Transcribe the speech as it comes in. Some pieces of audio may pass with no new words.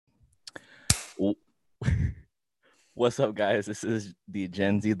W- What's up, guys? This is the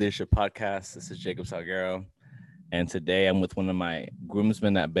Gen Z Leadership Podcast. This is Jacob Salguero, and today I'm with one of my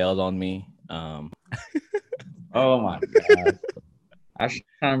groomsmen that bailed on me. Oh my God. I was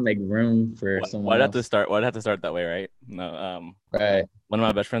trying to make room for someone Why'd have to else. start? Why'd have to start that way, right? No, Right. one of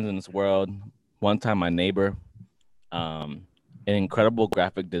my best friends in this world. One time, my neighbor, an incredible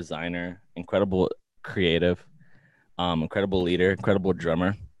graphic designer, incredible creative, incredible leader, incredible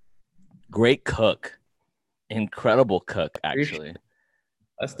drummer, great cook, incredible cook, actually.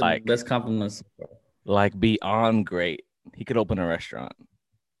 That's the Like, best compliment. like beyond great. He could open a restaurant,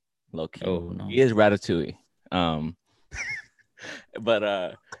 low key. Oh no. He is Ratatouille. Um,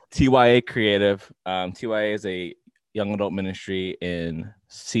 but TYA Creative. TYA is a young adult ministry in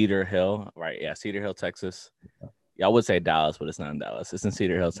Cedar Hill, right? Yeah, Cedar Hill, Texas. Yeah, I would say Dallas, but it's not in Dallas. It's in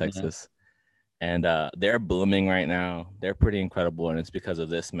Cedar Hill, Texas. And they're booming right now. They're pretty incredible, and it's because of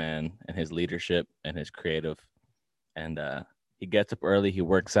this man and his leadership and his creative. And he gets up early. He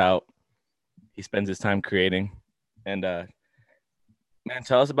works out. He spends his time creating. And man,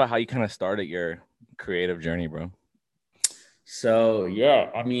 tell us about how you kind of started your creative journey, bro. So yeah,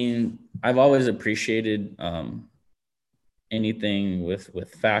 I mean, I've always appreciated anything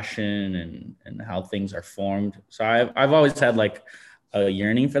with fashion and how things are formed. So I've always had like a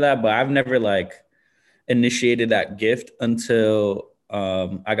yearning for that, but I've never like initiated that gift until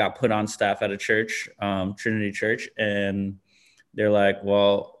I got put on staff at a church, Trinity Church, and they're like,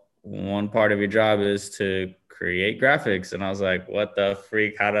 well, one part of your job is to create graphics. And I was like, what the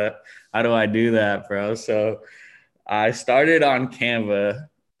freak? How do I do that, bro? So I started on Canva,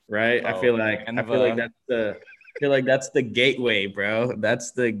 right? I Bro, feel like Canva. that's the gateway, bro.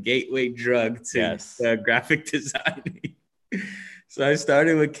 That's the gateway drug to Yes. graphic designing. So I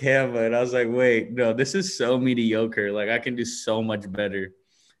started with Canva and I was like, wait, no, this is so mediocre. Like I can do so much better.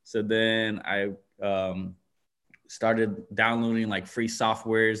 So then I started downloading like free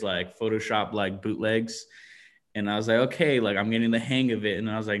softwares like Photoshop, like bootlegs. And I was like, okay, like I'm getting the hang of it. And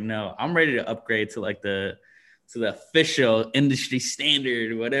I was like, no, I'm ready to upgrade to like the official industry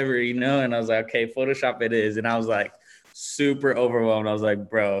standard, whatever, you know? And I was like, okay, Photoshop it is. And I was like super overwhelmed. I was like,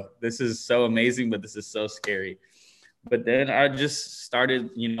 bro, this is so amazing, but this is so scary. But then I just started,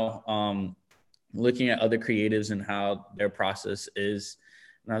 looking at other creatives and how their process is.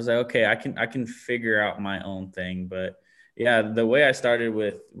 And I was like, okay, I can figure out my own thing. But yeah, the way I started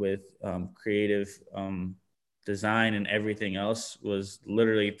with creative design and everything else was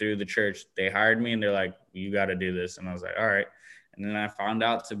literally through the church. They hired me and they're like, you got to do this. And I was like, all right. And then I found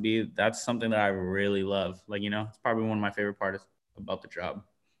out that's something that I really love. Like, it's probably one of my favorite parts about the job.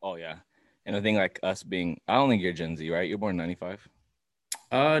 Oh, yeah. And I think like us being, I don't think you're Gen Z, right? You're born in 95.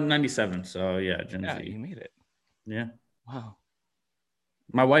 97. So yeah, Gen Yeah, you Z. made it. Yeah. Wow.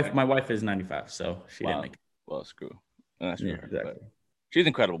 My wife is 95, so she didn't Wow. make it. Well, screw. That's for Yeah, her. But exactly. she's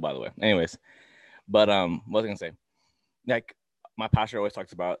incredible, by the way. Anyways, but what was I gonna say? Like my pastor always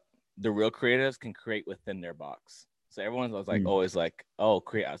talks about the real creatives can create within their box. So everyone's always like, oh,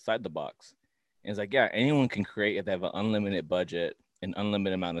 create outside the box. And it's like, yeah, anyone can create if they have an unlimited budget, an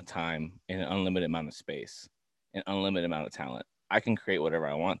unlimited amount of time, and an unlimited amount of space, an unlimited amount of talent. I can create whatever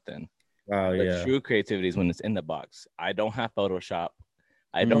I want then. Wow, But yeah. true creativity is when it's in the box. I don't have Photoshop.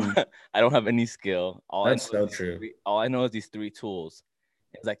 I don't Mm, I don't have any skill. that's so true. All I know is these three tools.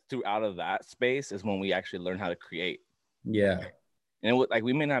 It's like throughout of that space is when we actually learn how to create. Yeah. And like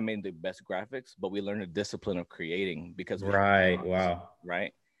we may not have made the best graphics, but we learned the discipline of creating because we have the Right. box, Wow.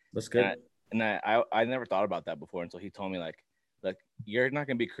 right? That's And good. I never thought about that before until he told me like you're not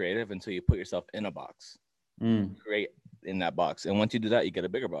gonna be creative until you put yourself in a box, Mm, create in that box, and once you do that, you get a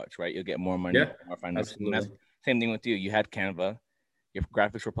bigger box, right? You'll get more money, yeah. more finances, and that's Absolutely. same thing with you. You had Canva, your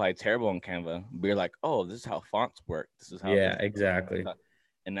graphics were probably terrible on Canva, but you're like, oh, this is how fonts work. This is how Yeah. this, Exactly.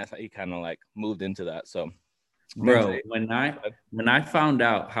 and that's how you kind of like moved into that. So, man, Bro, today when I found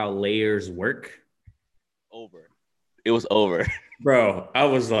out how layers work, over, it was over. bro, I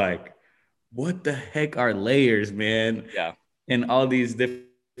was like, what the heck are layers, man? Yeah. And all these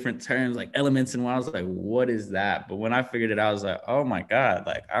different terms like elements and I was like, what is that? But when I figured it out, I was like, oh my God,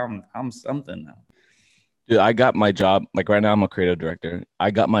 like I'm something now. Dude, I got my job. Like right now, I'm a creative director.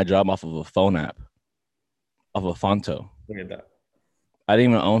 I got my job off of a phone app, of a Fonto. Look at that. I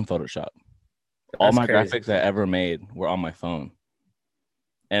didn't even own Photoshop. All That's my crazy. graphics I ever made were on my phone,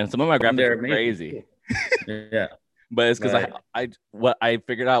 and some of my And graphics they're were amazing. crazy. Yeah. But it's because Right. I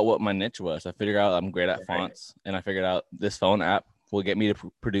figured out what my niche was. I figured out I'm great at Right. fonts, and I figured out this phone app will get me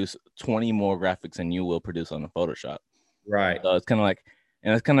to produce 20 more graphics than you will produce on a Photoshop. Right. So it's kind of like,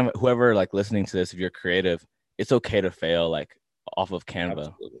 and it's kind of whoever like listening to this, if you're creative, it's okay to fail. Like off of Canva.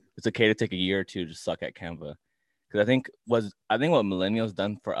 Absolutely. It's okay to take a year or two to suck at Canva. Because I think what millennials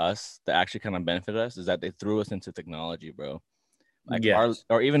done for us that actually kind of benefit us is that they threw us into technology, bro. Like our Yes.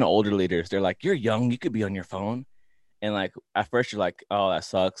 or even older leaders, they're like, "You're young, you could be on your phone." And like at first you're like, "Oh, that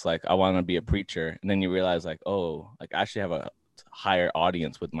sucks. Like I want to be a preacher." And then you realize like, "Oh, like I actually have a higher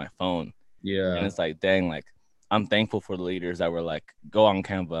audience with my phone." And Yeah. it's like, dang, like I'm thankful for the leaders that were like, "Go on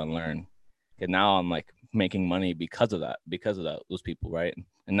Canva and learn." And now I'm like making money because of that, those people, right?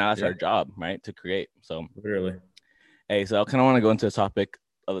 And now that's Yeah. our job, right? To create. So, Literally. hey, so I kind of want to go into the topic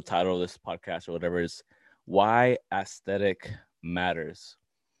of the title of this podcast or whatever is why aesthetic matters.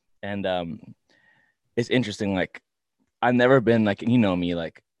 And it's interesting. Like I've never been like, you know me,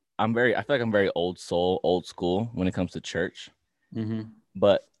 like I feel like I'm very old school when it comes to church. Mm-hmm.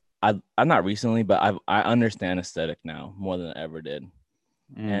 But I'm not recently, but I understand aesthetic now more than I ever did.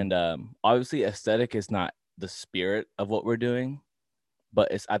 Mm. And obviously aesthetic is not the spirit of what we're doing, but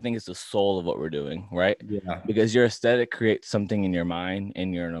I think it's the soul of what we're doing, right? Yeah. Because your aesthetic creates something in your mind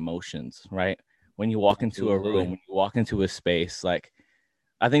and your emotions, right? When you walk into a room, Absolutely. when you walk into a space, like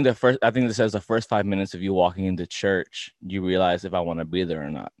I think this says the first 5 minutes of you walking into church, you realize if I want to be there or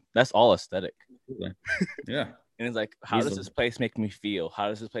not. That's all aesthetic. Absolutely. Yeah. And it's like, how does Easily. this place make me feel? How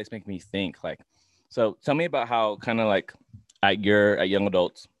does this place make me think? Like, so tell me about how kind of like at young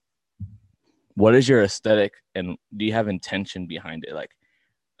adults, what is your aesthetic and do you have intention behind it? Like,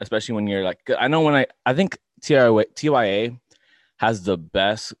 especially when you're like, I know I think TYA has the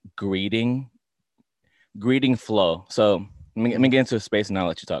best greeting flow. So let me get into a space and I'll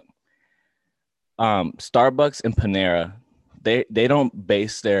let you talk. Starbucks and Panera, they don't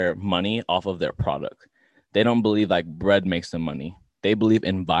base their money off of their product. They don't believe like bread makes them money. They believe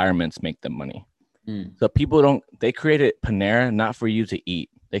environments make them money. Mm. So people don't, they created Panera not for you to eat.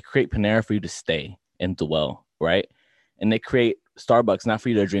 They create Panera for you to stay and dwell, right? And they create Starbucks not for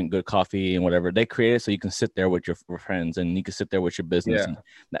you to drink good coffee and whatever. They create it so you can sit there with your friends and you can sit there with your business. Yeah.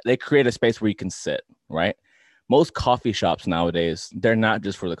 And they create a space where you can sit, right? Most coffee shops nowadays, they're not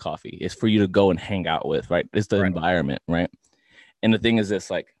just for the coffee. It's for you to go and hang out with, right? It's the Right. environment, right? And the thing is this,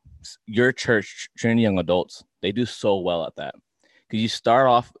 like your church, Trinity Young Adults, they do so well at that. Because you start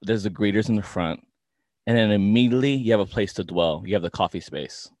off, there's the greeters in the front, and then immediately you have a place to dwell. You have the coffee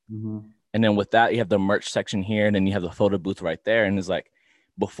space. Mm-hmm. And then with that, you have the merch section here, and then you have the photo booth right there. And it's like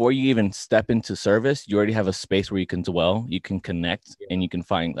before you even step into service, you already have a space where you can dwell, you can connect, Yeah. and you can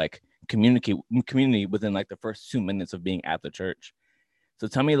find like community within like the first 2 minutes of being at the church. So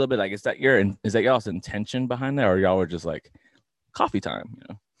tell me a little bit, like, is that y'all's intention behind that, or y'all were just like coffee time, you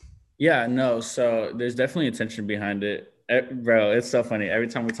know? Yeah, no. So there's definitely intention behind it. Bro, it's so funny. Every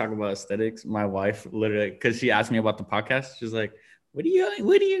time we talk about aesthetics, my wife literally, because she asked me about the podcast, she's like, what are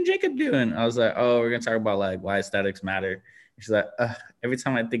you and Jacob doing? I was like, oh, we're gonna talk about like why aesthetics matter. And she's like, every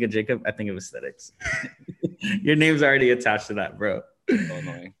time I think of Jacob, I think of aesthetics. Your name's already attached to that, bro. So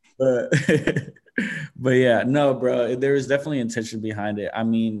annoying. But but yeah, no, bro, there is definitely intention behind it. I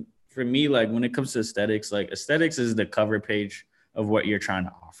mean, for me, like when it comes to aesthetics, like aesthetics is the cover page of what you're trying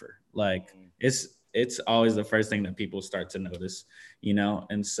to offer. Like it's always the first thing that people start to notice, you know.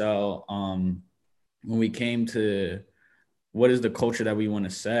 And so when we came to what is the culture that we want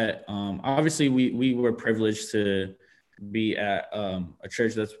to set, obviously we were privileged to be at a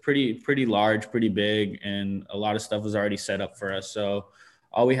church that's pretty large, pretty big, and a lot of stuff was already set up for us. So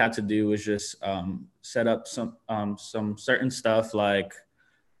all we had to do was just set up some certain stuff like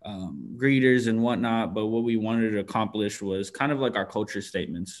greeters and whatnot. But what we wanted to accomplish was kind of like our culture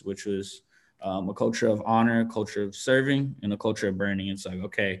statements, which was a culture of honor, a culture of serving, and a culture of burning. It's like,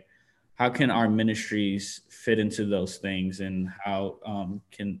 okay, how can our ministries fit into those things, and how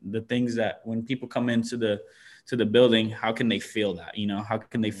can the things that when people come into the building, how can they feel that? You know, how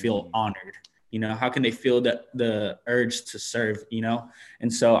can they feel Mm. honored? You know, how can they feel that the urge to serve? You know,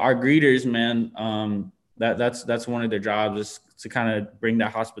 and so our greeters, man, that's one of their jobs is to kind of bring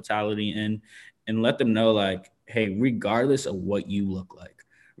that hospitality in and let them know like, hey, regardless of what you look like,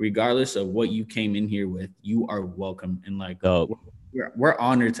 regardless of what you came in here with, you are welcome, and like Dope. we're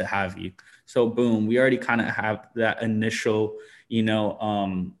honored to have you. So boom, we already kind of have that initial, you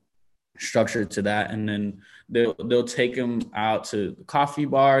know, structure to that, and then they'll take them out to the coffee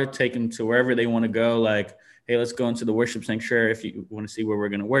bar, take them to wherever they want to go. Like, hey, let's go into the worship sanctuary if you want to see where we're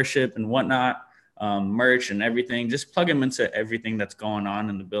going to worship and whatnot. Merch and everything, just plug them into everything that's going on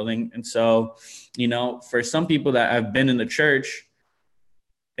in the building. And so, you know, for some people that have been in the church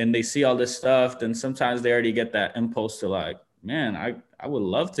and they see all this stuff, then sometimes they already get that impulse to like, man, I would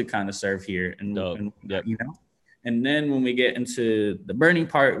love to kind of serve here and Dope. Yep. you know. And then when we get into the burning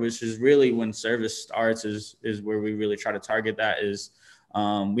part, which is really when service starts, is where we really try to target that. Is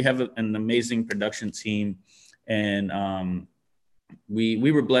we have an amazing production team, and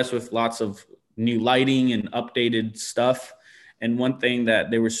we were blessed with lots of new lighting and updated stuff. And one thing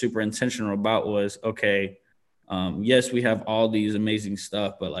that they were super intentional about was, okay, yes, we have all these amazing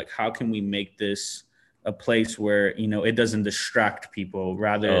stuff, but like, how can we make this a place where, you know, it doesn't distract people,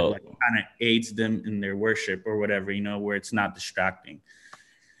 rather Oh, like kind of aids them in their worship or whatever, you know, where it's not distracting.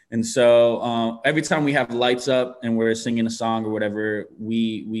 And so every time we have lights up and we're singing a song or whatever,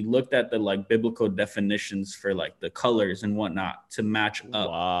 we looked at the like biblical definitions for like the colors and whatnot to match up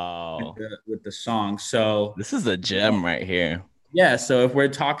wow. with the song. So This is a gem right here. yeah, so if we're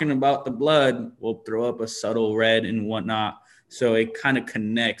talking about the blood, we'll throw up a subtle red and whatnot. So it kind of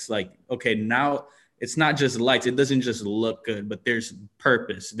connects like, okay, now it's not just lights. It doesn't just look good, but there's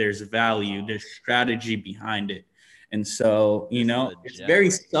purpose, there's value, there's strategy behind it. And so, you This is know, a it's gem very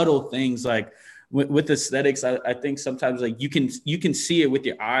right here. subtle things like with aesthetics. I think sometimes like you can see it with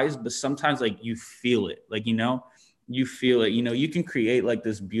your eyes, but sometimes like you feel it. Like, you know, you feel it. You know, you can create like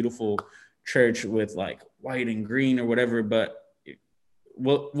this beautiful church with like white and green or whatever, but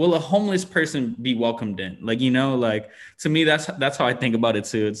will a homeless person be welcomed in? Like, you know, like to me, that's how I think about it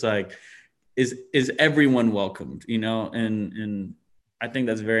too. It's like, is everyone welcomed? You know, and I think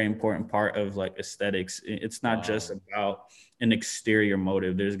that's a very important part of like aesthetics. It's not just Wow. about an exterior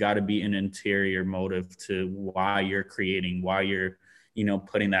motive. There's got to be an interior motive to why you're creating, why you're, you know,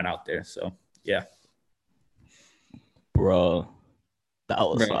 putting that out there. So yeah, Bro, that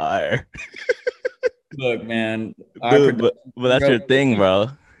was bro. fire. Look, man, our Dude, production, but that's bro. your thing, bro.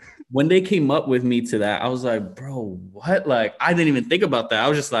 When they came up with me to that, I was like, bro, what? Like, I didn't even think about that. I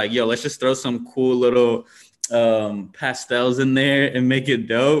was just like, yo, let's just throw some cool little pastels in there and make it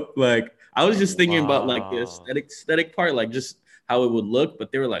dope. Like, I was just thinking about like the Wow. aesthetic part, like just how it would look.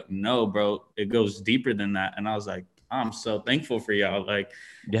 But they were like, no, bro, it goes deeper than that. And I was like, I'm so thankful for y'all. Like,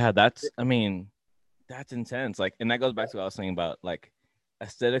 Yeah, that's, I mean, that's intense. Like, and that goes back to what I was saying about like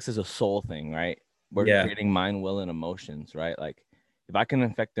aesthetics is a soul thing, right? We're yeah, creating mind, will, and emotions, right? Like, if I can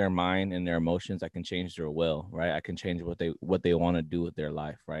affect their mind and their emotions, I can change their will, right? I can change what they want to do with their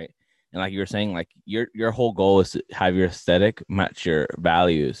life, right? And like you were saying, like your whole goal is to have your aesthetic match your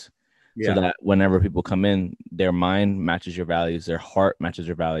values, so yeah, that whenever people come in, their mind matches your values, their heart matches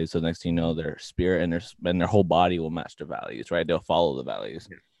your values. So next thing you know, their spirit and their whole body will match their values, right? They'll follow the values.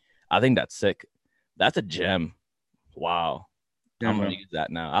 I think that's sick. That's a gem. Wow. yeah, I'm gonna bro. use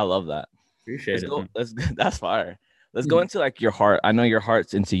that now. I love that. Let's Appreciate it, go. man. Let's that's fire. Let's go Mhm. into like your heart. I know your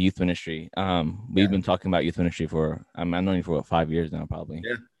heart's into youth ministry. We've Yeah, been talking about youth ministry for I've known you for what, 5 years now, probably.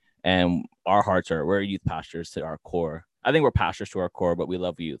 yeah, And our hearts are we're youth pastors to our core. I think we're pastors to our core, but we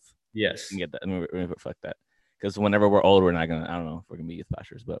love youth. And yes, get that. Let me reflect that. Because whenever we're old, we're not gonna. I don't know if we're gonna be youth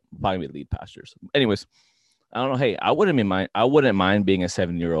pastors, but we're probably gonna be lead pastors. Anyways, I don't know. Hey, I wouldn't mind being a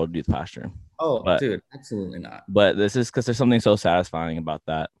 7-year-old youth pastor, oh, but dude, absolutely not. this is because there's something so satisfying about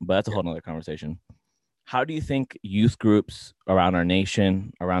that. But that's a whole nother conversation. How do you think youth groups around our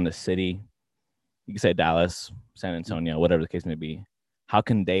nation, around the city, you can say Dallas, San Antonio, whatever the case may be, how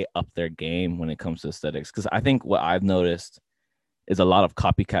can they up their game when it comes to aesthetics? Because I think what I've noticed is a lot of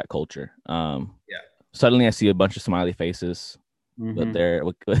copycat culture. Yeah. Suddenly I see a bunch of smiley faces, but Mm-hmm. they're,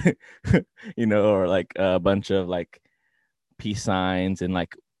 or like a bunch of like peace signs and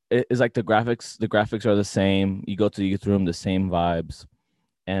like it's like the graphics are the same. You go to the youth room, the same vibes.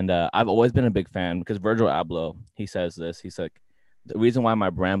 And I've always been a big fan because Virgil Abloh, he says this. He's like, the reason why my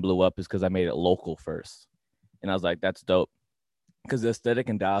brand blew up is because I made it local first. And I was like, that's dope. Because the aesthetic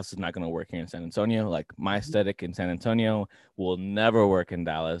in Dallas is not going to work here in San Antonio. Like my aesthetic in San Antonio will never work in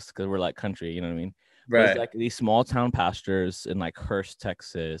Dallas because we're like country, you know what I mean? But it's Right. like these small town pastors in like Hearst,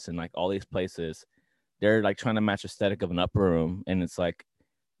 Texas, and like all these places, they're like trying to match aesthetic of an upper room. And it's like,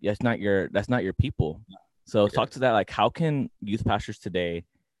 yeah, that's not your people. So Yeah. talk to that. Like, how can youth pastors today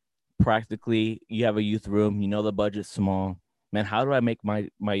practically you have a youth room, you know the budget's small. Man, how do I make my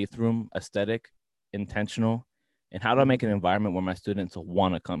youth room aesthetic, intentional, and how do I make an Mhm. environment where my students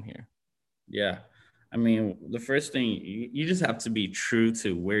want to come here? Yeah. I mean, the first thing you just have to be true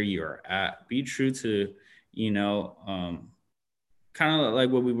to where you're at. Be true to, you know, kind of like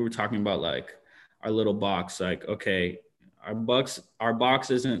what we were talking about, like our little box. Like, okay, our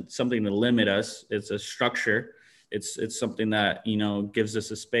box isn't something to limit us. It's a structure. It's something that, you know, gives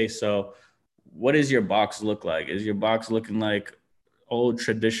us a space. So, what does your box look like? Is your box looking like old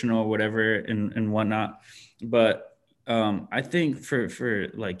traditional, whatever, and whatnot? But I think for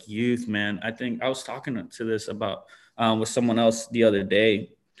like youth, man, I think I was talking to this about with someone else the other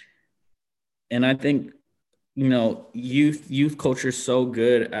day, and I think youth culture is so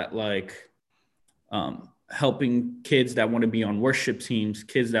good at like helping kids that want to be on worship teams,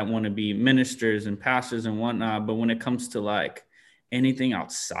 kids that want to be ministers and pastors and whatnot. But when it comes to like anything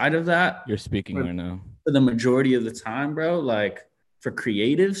outside of that, You're speaking for, right now. for the majority of the time, bro, like for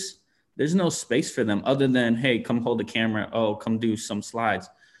creatives, there's no space for them other than, hey, come hold the camera. Oh, come do some slides.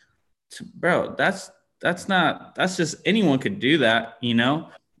 Bro, that's just anyone could do that,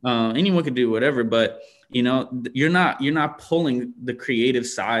 anyone could do whatever, but you're not pulling the creative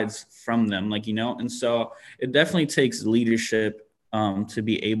sides from them, like, and so it definitely takes leadership to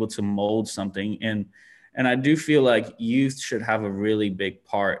be able to mold something, and I do feel like youth should have a really big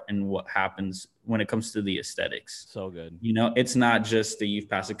part in what happens when it comes to the aesthetics. So good. It's not just the youth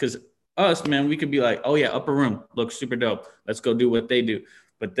pastor, because us, man, we could be like, oh yeah, upper room looks super dope, let's go do what they do.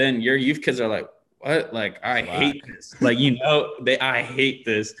 But then your youth kids are like, what? Like, I hate this. Like, I hate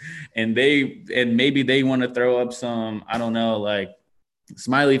this. And maybe they want to throw up some, I don't know, like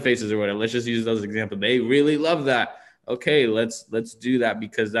smiley faces or whatever. Let's just use those as examples. They really love that. Okay, let's do that,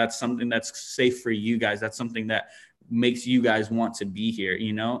 because that's something that's safe for you guys. That's something that makes you guys want to be here,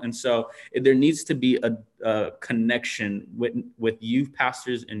 And so there needs to be a connection with youth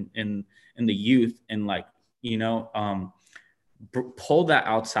pastors and the youth, and like, pull that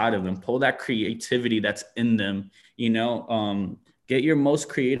outside of them, pull that creativity that's in them, get your most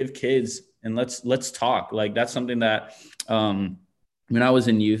creative kids and let's talk. Like, that's something that when I was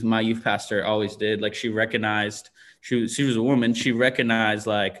in youth, my youth pastor always did. Like, she recognized, she was a woman, she recognized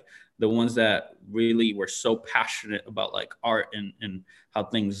like the ones that really were so passionate about like art and how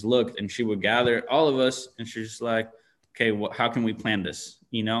things looked, and she would gather all of us and she's just like, okay, how can we plan this,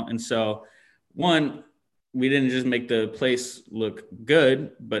 and so one, we didn't just make the place look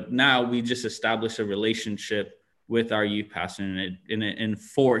good, but now we just established a relationship with our youth pastor, and it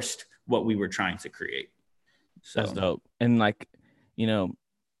enforced what we were trying to create. So That's dope. And like, you know,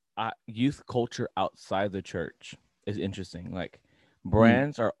 youth culture outside the church is interesting. Like,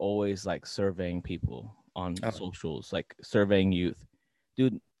 brands are always like surveying people on socials, like surveying youth.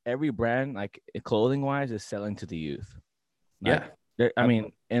 Dude, every brand, like clothing wise, is selling to the youth. Like, I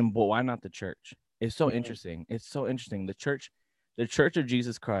mean, but why not the church? It's so interesting. It's so interesting. The Church of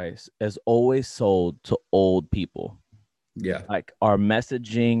Jesus Christ is always sold to old people. Yeah. Like, our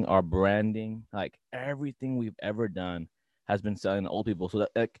messaging, our branding, like everything we've ever done has been selling to old people. So that,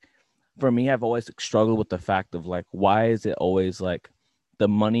 like, for me, I've always struggled with the fact of like, why is it always like the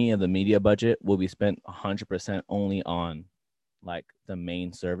money and the media budget will be spent 100% only on like the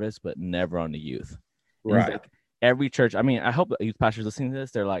main service, but never on the youth. And it's Right. like every church. I mean, I hope youth pastors listening to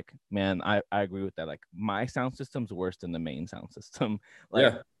this, they're like, man, I agree with that. Like, my sound system's worse than the main sound system.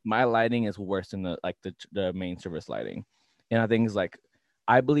 Like, my lighting is worse than the main service lighting. And I think it's like,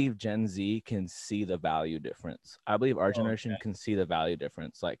 I believe Gen Z can see the value difference. I believe our generation can see the value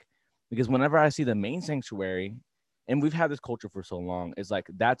difference. Like, because whenever I see the main sanctuary, and we've had this culture for so long, it's like,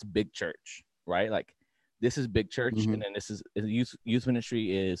 that's big church, right? Like, this is big church, and then this is youth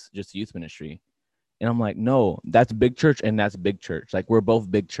ministry is just youth ministry. And I'm like, no, that's big church and that's big church. Like, we're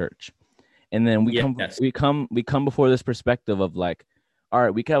both big church. And then we come before this perspective of like, all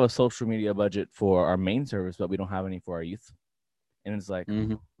right, we can have a social media budget for our main service, but we don't have any for our youth. And it's like,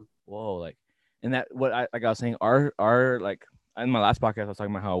 whoa, like, and that what I was saying, our like, in my last podcast I was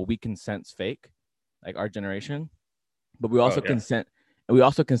talking about how we can sense fake, like our generation, but we also can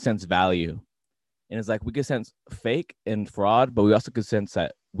sense value. And it's like, we can sense fake and fraud, but we also can sense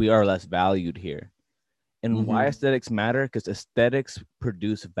that we are less valued here. And why aesthetics matter? Because aesthetics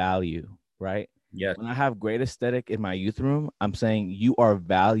produce value, right? Yeah. When I have great aesthetic in my youth room, I'm saying you are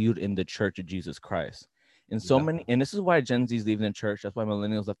valued in the Church of Jesus Christ. And so many, and this is why Gen Z's leaving the church. That's why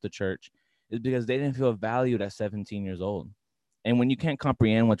millennials left the church, is because they didn't feel valued at 17 years old. And when you can't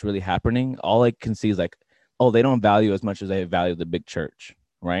comprehend what's really happening, all I can see is like, oh, they don't value as much as they value the big church,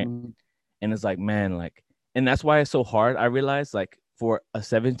 right? And it's like, man, like, and that's why it's so hard. I realized, like, for a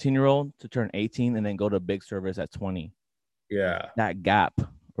 17-year-old to turn 18 and then go to big service at 20. Yeah. That gap,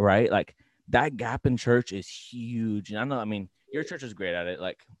 right? Like, that gap in church is huge. And I know, I mean, your church is great at it.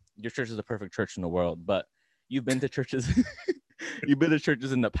 Like, your church is the perfect church in the world, but you've been to churches, you've been to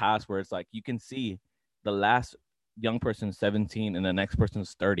churches in the past where it's like, you can see the last young person's 17 and the next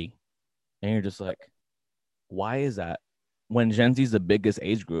person's 30. And you're just like, why is that? When Gen Z is the biggest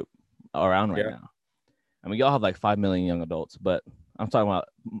age group around right now. I mean, y'all have like 5 million young adults, but I'm talking about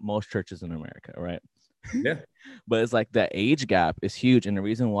most churches in America, right? Yeah. But it's like the age gap is huge. And the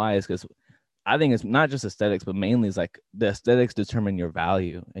reason why is because I think it's not just aesthetics, but mainly it's like the aesthetics determine your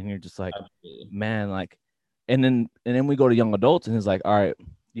value. And you're just like, man, like, and then we go to young adults and it's like, all right,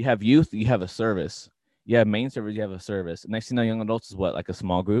 you have youth, you have a service. Yeah, main service, you have a service. Next thing you know, young adults is what, like a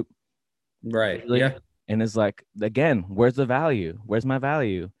small group Right. usually. Yeah. And it's like, again, where's the value? Where's my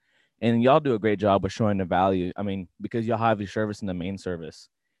value? And y'all do a great job of showing the value. I mean, because y'all have your service in the main service.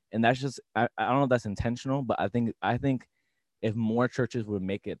 And that's just I don't know if that's intentional, but I think if more churches would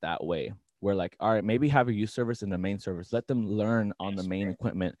make it that way, where like, all right, maybe have a youth service in the main service. Let them learn on the Yes, main bro.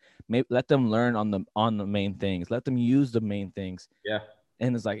 equipment. Maybe let them learn on the main things. Let them use the main things. Yeah.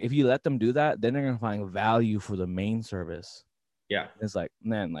 And it's like if you let them do that, then they're gonna find value for the main service. Yeah. It's like,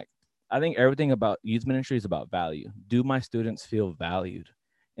 man, like I think everything about youth ministry is about value. Do my students feel valued?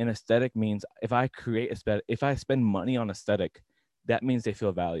 And aesthetic means if I create aesthetic, if I spend money on aesthetic, that means they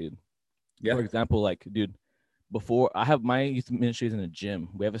feel valued. Yeah. For example, like, dude, before I have my youth ministry is in a gym.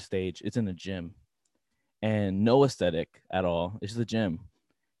 We have a stage, it's in a gym, and no aesthetic at all. It's just a gym.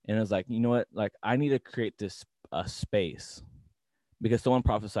 And it was like, you know what? Like, I need to create this space because someone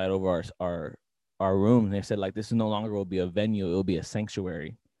prophesied over our room and they said like this is no longer will be a venue, it will be a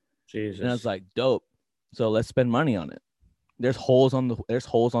sanctuary. And I was Jesus. like, dope. So let's spend money on it. There's holes on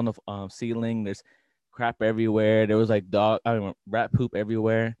the ceiling. There's crap everywhere. There was like rat poop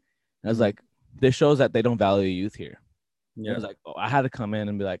everywhere. And I was Mhm. like, this shows that they don't value youth here. And I Yeah. was like, oh, I had to come in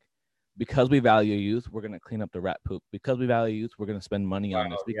and be like, because we value youth, we're gonna clean up the rat poop. Because we value youth, we're gonna spend money on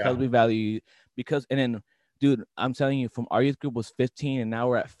this. Wow. Because Yeah. we value, because and then, dude, I'm telling you, from our youth group was 15 and now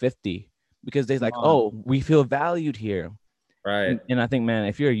we're at 50 because they're Come like, on. oh, we feel valued here. Right. And I think, man,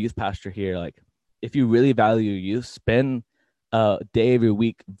 if you're a youth pastor here, like, if you really value youth, spend a day every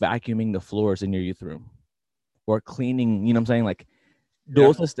week vacuuming the floors in your youth room or cleaning. You know what I'm saying? Like, Yeah.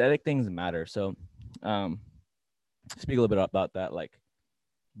 those aesthetic things matter. So, um, speak a little bit about that, like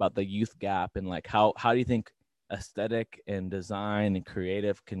about the youth gap and like how do you think aesthetic and design and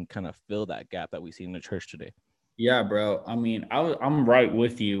creative can kind of fill that gap that we see in the church today? Yeah, bro. I mean, I'm right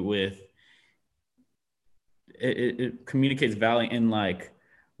with you with it communicates value in like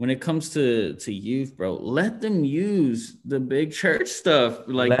when it comes to youth, bro, let them use the big church stuff.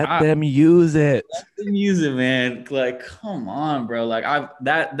 Like Let I them use it. let them use it, man. Like, come on, bro. Like I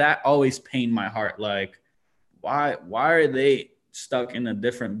that always pained my heart. Like, why are they stuck in a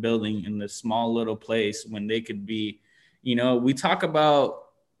different building in this small little place when they could be, we talk about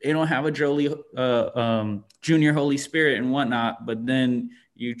they don't have a junior Holy Spirit and whatnot, but then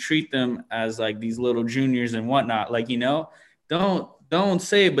you treat them as like these little juniors and whatnot. Like, don't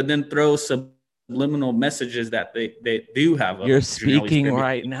say it, but then throw subliminal messages that they do have a You're junior Holy speaking Spirit.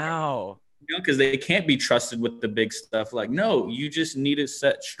 right now. Because they can't be trusted with the big stuff. Like, no, you just need to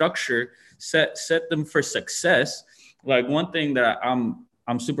set structure, set them for success. Like one thing that I'm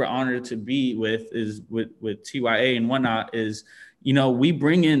super honored to be with is with TYA and whatnot is, we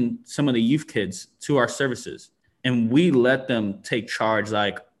bring in some of the youth kids to our services and we let them take charge.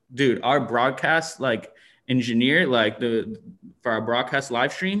 Like, dude, our broadcast like engineer, like the for our broadcast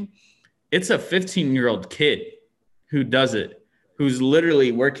live stream, it's a 15-year-old kid who does it, who's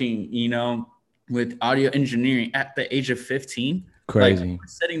literally working, with audio engineering at the age of 15. Like Crazy. we're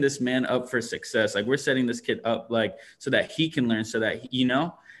setting this man up for success. Like we're setting this kid up like so that he can learn, so that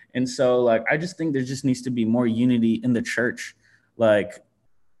and so like I just think there just needs to be more unity in the church. Like,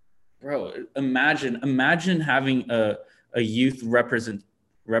 bro, imagine having a youth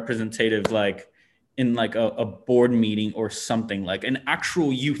representative like in like a board meeting or something, like an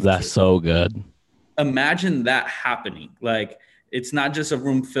actual youth That's kid. so good. Imagine that happening. Like it's not just a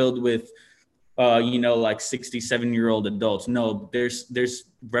room filled with like 67-year-old adults. No, there's a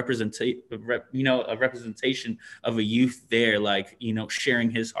representation of a youth there, like, sharing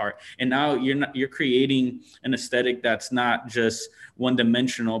his heart. And now you're creating an aesthetic that's not just one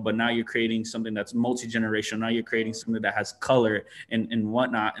dimensional, but now you're creating something that's multi-generational. Now you're creating something that has color and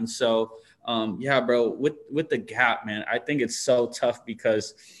whatnot. And so yeah, bro, with the gap, man, I think it's so tough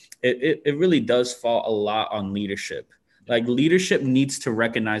because it really does fall a lot on leadership. Like leadership needs to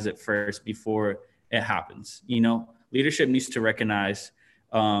recognize it first before it happens. Leadership needs to recognize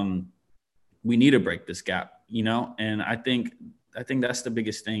um, we need to break this gap. And I think that's the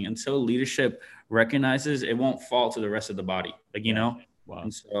biggest thing. Until leadership recognizes, it won't fall to the rest of the body. Like Yeah. Wow.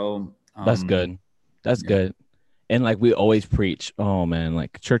 and so That's good. That's yeah, good. And like we always preach, oh man,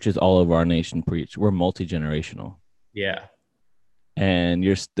 like churches all over our nation preach, we're multi-generational. yeah, And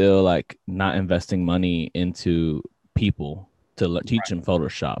you're still like not investing money into people to teach them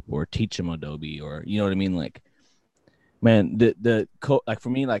Photoshop or teach them Adobe or you know what I mean? Like, man, like for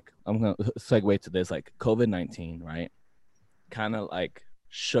me, like I'm gonna segue to this, like COVID-19, right? Kind of like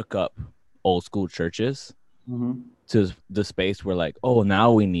shook up old school churches mm-hmm. to the space where like, oh,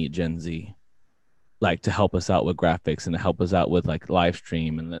 now we need Gen Z. like to help us out with graphics and to help us out with like live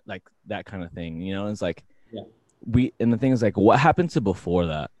stream and like that kind of thing. It's like Yeah. and the thing is like what happened to before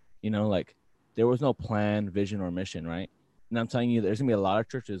that? Like there was no plan, vision, or mission, right? And I'm telling you, there's gonna be a lot of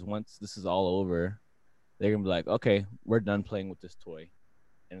churches once this is all over, they're gonna be like, okay, we're done playing with this toy,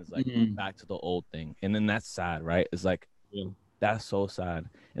 and it's like Mhm. back to the old thing, and then that's sad, right? It's like Yeah. that's so sad.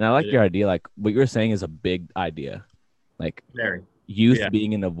 And I like It your is. idea, like what you're saying is a big idea, like Very. youth Yeah.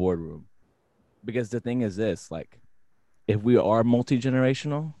 being in a boardroom, because the thing is this, like if we are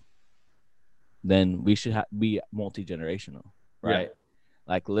multi-generational, then we should be multi-generational, Yeah. right?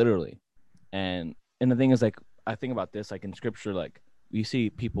 Like literally. And the thing is, like, I think about this, like in scripture, like we see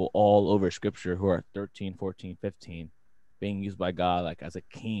people all over scripture who are 13, 14, 15 being used by God like as a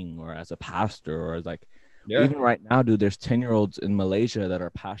king or as a pastor or as like Yeah. even right now, dude, there's 10-year-olds in Malaysia that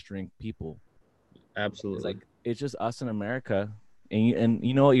are pastoring people. It's Absolutely. like it's just us in America. And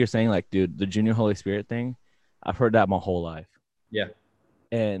you know what you're saying, like, dude, the junior Holy Spirit thing, I've heard that my whole life. Yeah.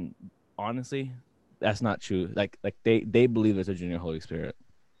 And honestly, that's not true. Like they believe there's a junior Holy Spirit.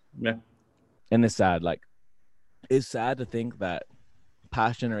 Yeah. And it's sad. Like it's sad to think that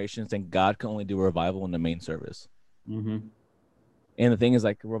past generations think God can only do revival in the main service. Mm-hmm. And the thing is,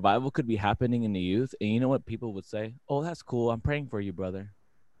 like, revival could be happening in the youth. And you know what people would say? Oh, that's cool. I'm praying for you, brother.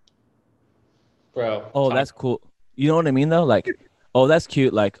 Bro, Oh, talk. that's cool. You know what I mean, though? Like, oh, that's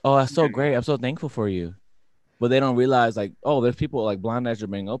cute. Like, oh, that's so great. I'm so thankful for you. But they don't realize, like, oh, there's people like blind eyes are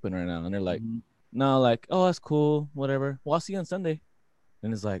being open right now. And they're like, Mhm. no, like, oh, that's cool. Whatever. Well, I'll see you on Sunday.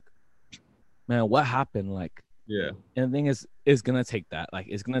 And it's like, man, what happened? Like, Yeah. and the thing is, it's gonna take that. Like,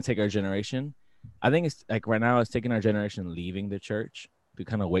 it's gonna take our generation. I think it's like right now, it's taking our generation leaving the church to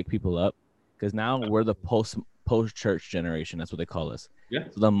kind of wake people up, because now we're the post church generation. That's what they call us. Yeah.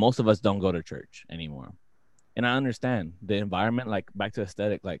 So then most of us don't go to church anymore. And I understand the environment. Like back to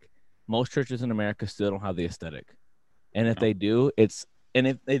aesthetic. Like most churches in America still don't have the aesthetic. And if No. they do, and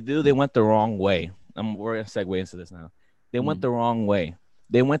if they do, they went the wrong way. We're gonna segue into this now. They went Mm. the wrong way.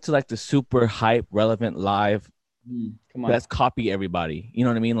 They went to like the super hype, relevant live. Mm. Come on. Let's copy everybody. You know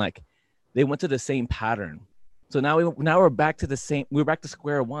what I mean? Like they went to the same pattern. So now we're back to the same. We're back to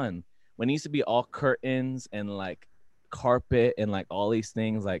square one. When it used to be all curtains and like carpet and like all these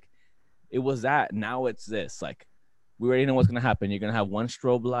things, like it was that. Now it's this. Like we already know what's gonna happen. You're gonna have one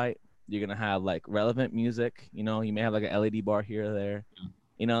strobe light. You're gonna have like relevant music. You may have like an LED bar here or there.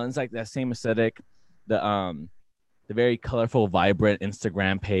 And it's like that same aesthetic. The very colorful, vibrant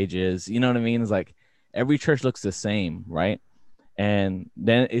Instagram pages. You know what I mean? It's like every church looks the same, right? And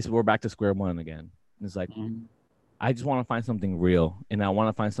then we're back to square one again. It's like Mhm. I just want to find something real, and I want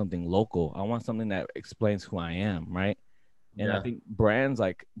to find something local. I want something that explains who I am, right? And I Yeah. think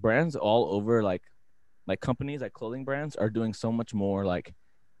brands all over, like companies like clothing brands are doing so much more. Like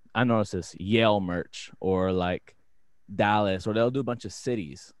I noticed this Yale merch or like Dallas, or they'll do a bunch of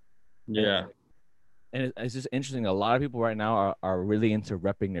cities, and Yeah. it's just interesting. A lot of people right now are really into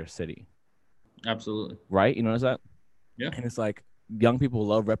repping their city, Absolutely. right? You notice that? Yeah. And it's like young people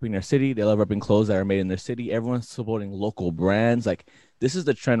love repping their city. They love repping clothes that are made in their city. Everyone's supporting local brands. Like this is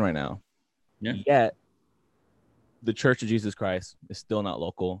the trend right now. Yeah. Yet the Church of Jesus Christ is still not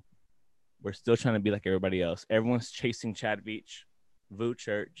local. We're still trying to be like everybody else. Everyone's chasing Chad Beach, Voo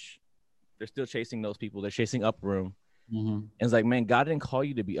Church. They're still chasing those people. They're chasing Upper Room. Mm-hmm. And it's like, man, God didn't call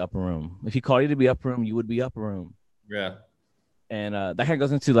you to be Upper Room. If He called you to be Upper Room, you would be Upper Room. Yeah. And that kind of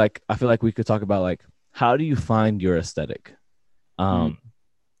goes into like, I feel like we could talk about like, how do you find your aesthetic? Mm. Um,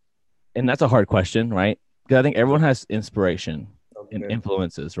 and that's a hard question, right? Because I think everyone has inspiration and Okay.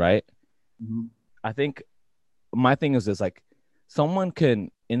 influences, right? Mm-hmm. I think my thing is this, like, someone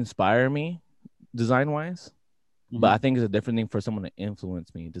can inspire me design wise, but I Mm-hmm. think it's a different thing for someone to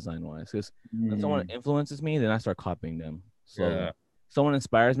influence me design wise. Because when someone Mm. influences me, then I start copying them slowly. Yeah. Someone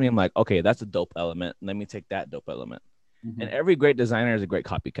inspires me, I'm like, okay, that's a dope element. Let me take that dope element. And Mm-hmm. every great designer is a great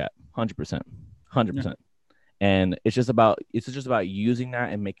copycat, 100%, Yeah. 100%. And it's just about using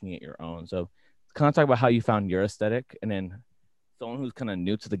that and making it your own. So kind of talk about how you found your aesthetic, and then someone who's kind of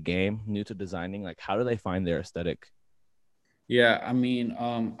new to the game, new to designing, like how do they find their aesthetic? Yeah. I mean,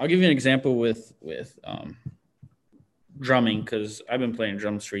 I'll give you an example with drumming because I've been playing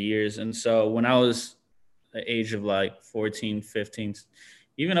drums for years. And so when I was the age of like 14, 15,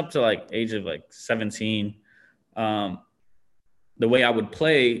 even up to like age of like 17, um, the way I would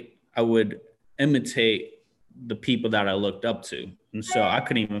play, I would imitate the people that I looked up to. And so I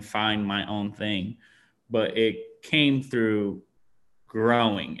couldn't even find my own thing. But it came through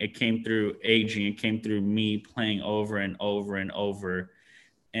growing, it came through aging, it came through me playing over and over and over.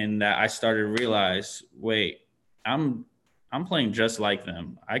 And that I started to realize, wait, I'm I'm playing just like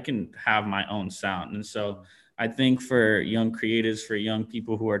them. I can have my own sound. And so I think for young creatives, for young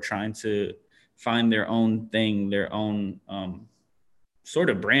people who are trying to find their own thing, their own sort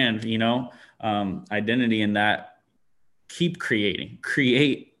of brand, identity in that, keep creating,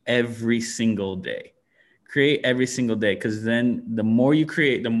 create every single day, create every single day. Cause then the more you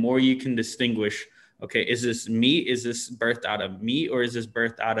create, the more you can distinguish, okay, is this me? Is this birthed out of me? Or is this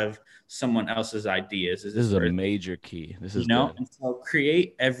birthed out of someone else's ideas? Is This this is a birthed, major key. This is good. and so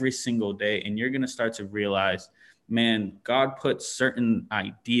create every single day. And you're going to start to realize, man, God put certain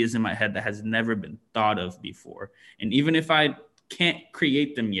ideas in my head that has never been thought of before. And even if I can't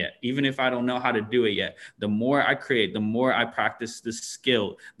create them yet, even if I don't know how to do it yet, the more I create, the more I practice this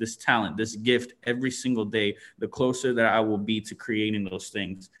skill, this talent, this gift every single day, the closer that I will be to creating those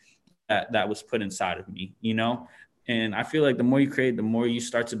things that was put inside of me. And I feel like the more you create, the more you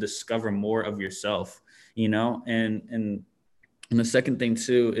start to discover more of yourself. And the second thing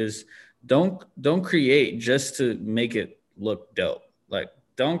too is don't create just to make it look dope. Like,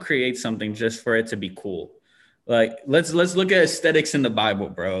 don't create something just for it to be cool. Like, let's look at aesthetics in the Bible,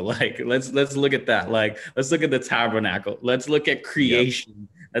 bro. Like, let's look at that. Like, let's look at the tabernacle. Let's look at Yep. creation.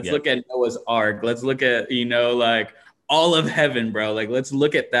 Let's Yep. look at Noah's Ark. Let's look at, like all of heaven, bro. Like, let's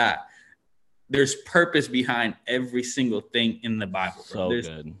look at that. There's purpose behind every single thing in the Bible, bro. So There's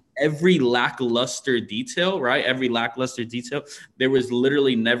good. every lackluster detail, right? Every lackluster detail. There was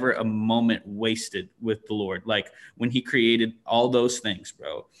literally never a moment wasted with the Lord. Like, when he created all those things,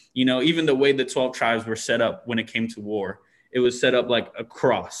 bro. Even the way the 12 tribes were set up when it came to war, it was set up like a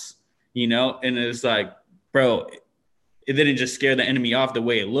cross, and it's like, bro, it didn't just scare the enemy off the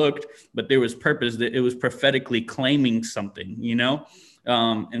way it looked, but there was purpose, that it was prophetically claiming something.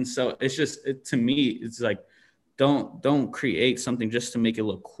 And so it's just, to me, it's like, don't create something just to make it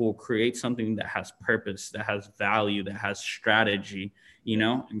look cool. Create something that has purpose, that has value, that has strategy.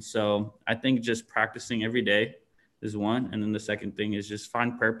 And so I think just practicing every day is one. And then the second thing is just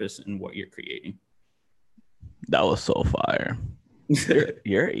find purpose in what you're creating. That was so fire.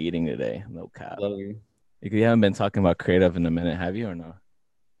 You're eating today. No cap. Love you. You haven't been talking about creative in a minute, have you, or no?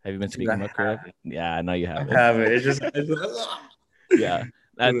 Have you been speaking I about creative? Yeah, I know you have. have it. It's just Yeah.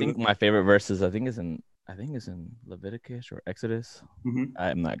 I think my favorite verses, I think is in Leviticus or Exodus. Mhm.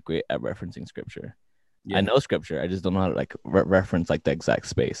 I'm not great at referencing scripture. Yeah. I know scripture. I just don't know how to like reference like the exact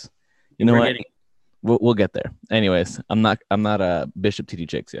space. You We're know what? getting- We'll get there. Anyways, I'm not a Bishop TD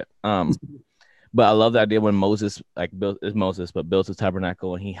Jakes yet. But I love the idea when Moses builds his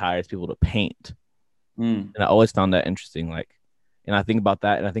tabernacle and he hires people to paint. And I always found that interesting. Like, and I think about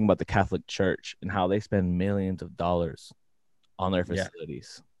that, and I think about the Catholic Church and how they spend millions of dollars on their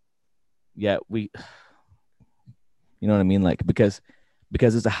facilities. Yeah, you know what I mean? Like, because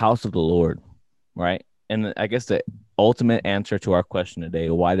it's a house of the Lord, right? And I guess the ultimate answer to our question today,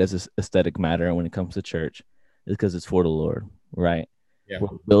 why does this aesthetic matter when it comes to church, is because it's for the Lord, right? Yeah.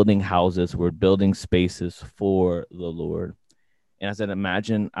 We're building houses, we're building spaces for the Lord. And I said,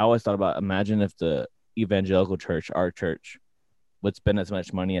 imagine if the evangelical church, our church, would spend as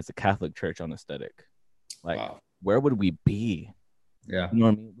much money as the Catholic Church on aesthetic. Like, Wow. where would we be? Yeah. You know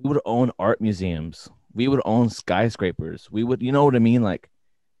what I mean? We would own art museums. We would own skyscrapers. We would, you know what I mean? Like,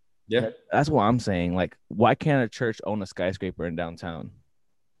 Yeah. that's what I'm saying. Like, why can't a church own a skyscraper in downtown?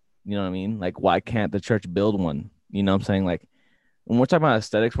 You know what I mean? Like, why can't the church build one? You know what I'm saying? Like, when we're talking about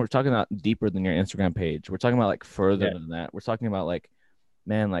aesthetics, we're talking about deeper than your Instagram page. We're talking about like further than that. We're talking about like,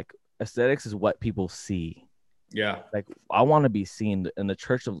 man, like aesthetics is what people see. Yeah. Like, I want to be seen, and the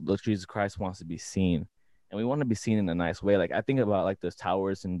Church of Jesus Christ wants to be seen, and we want to be seen in a nice way. Like, I think about like those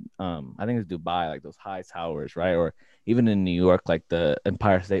towers in I think it's Dubai, like those high towers, right? Or even in New York, like the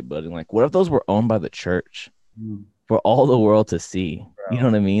Empire State Building. Like, what if those were owned by the church for all the world to see? You know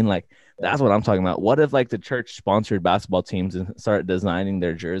what I mean? Like, that's what I'm talking about. What if like the church sponsored basketball teams and started designing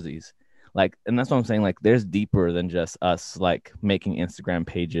their jerseys? Like, and that's what I'm saying. Like, there's deeper than just us like making Instagram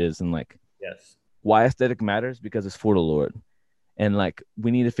pages and like. Yes. Why aesthetic matters? Because it's for the Lord. And like, we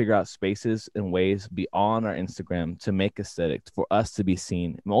need to figure out spaces and ways beyond our Instagram to make aesthetic for us to be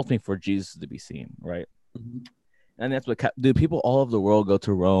seen, and ultimately for Jesus to be seen, right? Mm-hmm. And that's what people all over the world go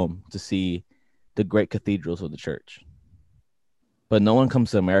to Rome to see the great cathedrals of the church, but no one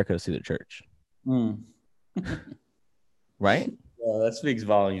comes to America to see the church. Right? Yeah, that speaks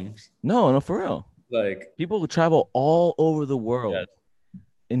volumes. No, for real. Like, people travel all over the world,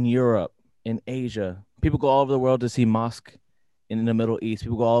 in Europe, in Asia. People go all over the world to see mosque in the Middle East.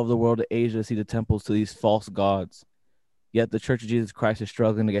 People go all over the world to Asia to see the temples to these false gods. Yet the Church of Jesus Christ is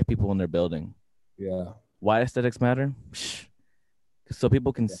struggling to get people in their building. Yeah. Why aesthetics matter? So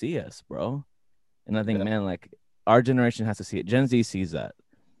people can see us, bro. And I think, man, like, our generation has to see it. Gen Z sees that,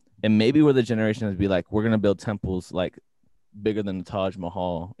 and maybe we're the generation to be like, we're gonna build temples like bigger than the Taj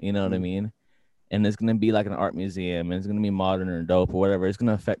Mahal. You know what I Mm. mean? And it's gonna be like an art museum, and it's gonna be modern or dope or whatever. It's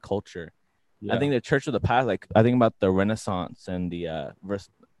gonna affect culture. I Yeah. think the Church of the Past, like I think about the Renaissance and the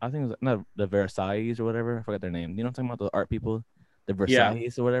I think it was not the Versailles or whatever. I forgot their name. You know what I'm talking about? The art people, the Yeah.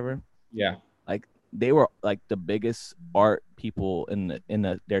 Versailles or whatever. Yeah. Like they were like the biggest art people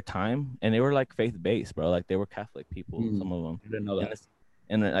their time, and they were like faith based, bro. Like they were Catholic people, Mm. some of them, I didn't know and that. it's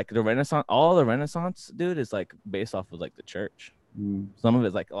and like the Renaissance, all the Renaissance, dude, is like based off of like the church. Mm. Some of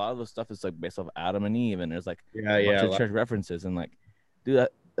it's like a lot of the stuff is like based off Adam and Eve, and there's like Yeah. a bunch Yeah. of church references, and like, dude,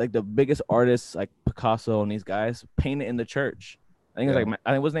 like the biggest artists like Picasso and these guys painted in the church. I think it's Yeah. like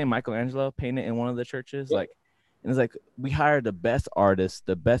I think it was named Michelangelo painted in one of the churches, like, and it's like we hired the best artists,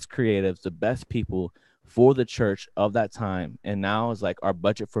 the best creatives, the best people for the church of that time, and now it's like our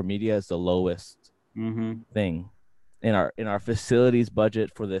budget for media is the lowest Mm-hmm. thing, in our facilities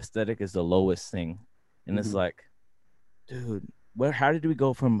budget for the aesthetic is the lowest thing, and it's Mm-hmm. like, dude, how did we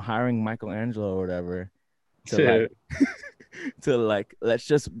go from hiring Michelangelo or whatever to like to like let's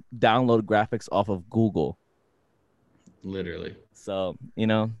just download graphics off of Google? Literally. So,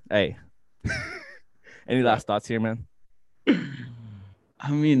 hey, any Yeah. last thoughts here, man? I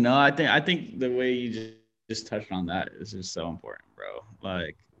mean, no, I think the way you just touched on that is just so important, bro.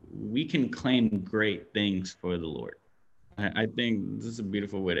 Like we can claim great things for the Lord. I think this is a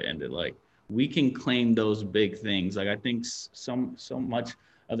beautiful way to end it. Like we can claim those big things. Like I think so much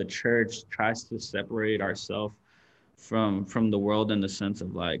of the church tries to separate ourselves from the world in the sense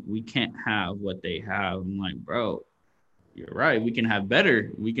of like we can't have what they have. I'm like, bro, you're right. We can have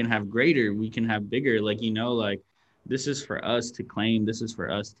better. We can have greater. We can have bigger. Like like this is for us to claim. This is for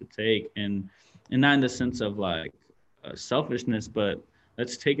us to take, and not in the sense of like selfishness, but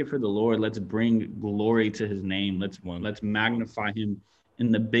let's take it for the Lord. Let's bring glory to His name. Let's One, let's magnify Him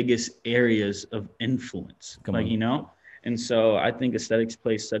in the biggest areas of influence. come Like on. and so I think aesthetics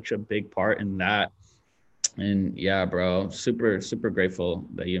plays such a big part in that. And yeah, bro, super grateful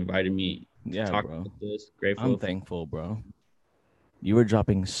that you invited me to Yeah, talk bro. about this. I'm Grateful. thankful, bro. You were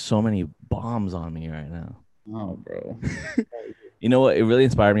dropping so many bombs on me right now. Oh, bro. You know what? It really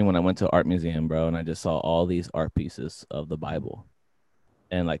inspired me when I went to art museum, bro, and I just saw all these art pieces of the Bible.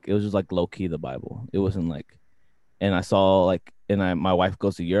 And like it was just like low key the Bible. It wasn't like, and I saw like, and my wife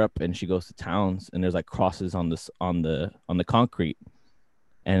goes to Europe and she goes to towns and there's like crosses on this on the concrete,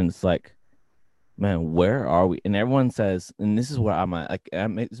 and it's like, man, where are we? And everyone says, and this is where I'm at. Like,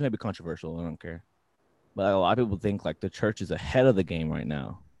 this may be controversial. I don't care, but like, a lot of people think like the church is ahead of the game right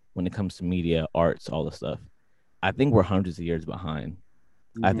now when it comes to media, arts, all the stuff. I think we're hundreds of years behind.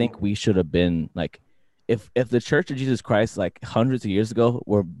 I Mm-hmm. think we should have been like, if the Church of Jesus Christ like hundreds of years ago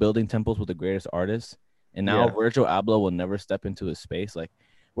were building temples with the greatest artists, and now Yeah, Virgil Abloh will never step into his space, like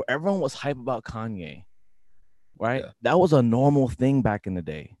where everyone was hype about Kanye, right? yeah, That was a normal thing back in the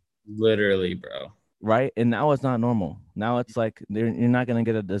day, literally, bro. right? And now it's not normal. Now it's like you're not gonna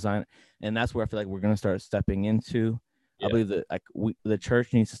get a design, and that's where I feel like we're gonna start stepping into. I Yeah, believe that like the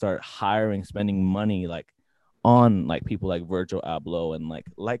church needs to start hiring, spending money like on like people like Virgil Abloh and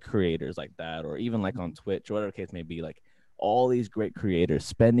like creators like that, or even like on Twitch or whatever the case may be, like all these great creators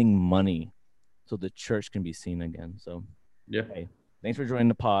spending money so the church can be seen again. So yeah. hey, thanks for joining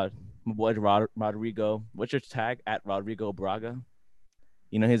the pod. My boy Rodrigo. What's your tag at Rodrigo Braga?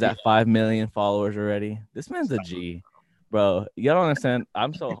 You know he's Yeah. at 5 million followers already. This man's a G, bro. You don't understand.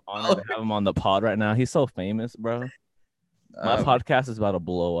 I'm so honored to have him on the pod right now. He's so famous, bro. My Bro, podcast is about to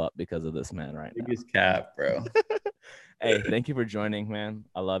blow up because of this man right now. biggest cap, bro. Hey, thank you for joining, man.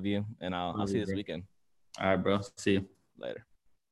 I love you, and I'll Love see you, you this bro. weekend. All right, bro. See you. Later.